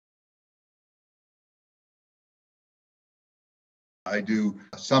I do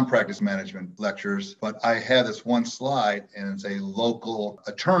some practice management lectures, but I have this one slide and it's a local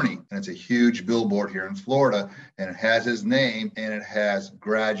attorney and it's a huge billboard here in Florida and it has his name and it has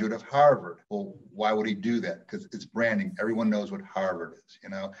graduate of Harvard. Well, why would he do that? Because it's branding. Everyone knows what Harvard is, you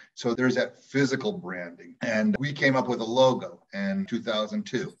know? So there's that physical branding. And we came up with a logo in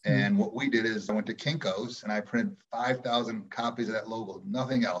 2002. And what we did is I went to Kinko's and I printed 5,000 copies of that logo,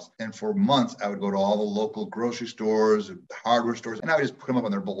 nothing else. And for months, I would go to all the local grocery stores, hardware stores, and I would just put them up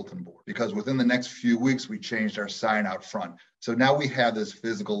on their bulletin board because within the next few weeks, we changed our sign out front. So now we have this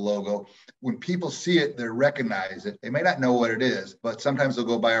physical logo. When people see it, they recognize it. They may not know what it is, but sometimes they'll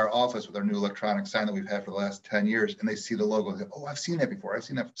go by our office with our new electronic sign that we've had for the last 10 years, and they see the logo and say, oh, I've seen that before. I've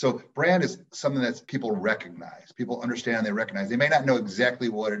seen that. So brand is something that people recognize. People understand, they recognize. They may not know exactly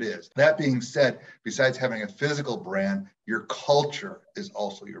what it is. That being said, besides having a physical brand, your culture is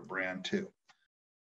also your brand too.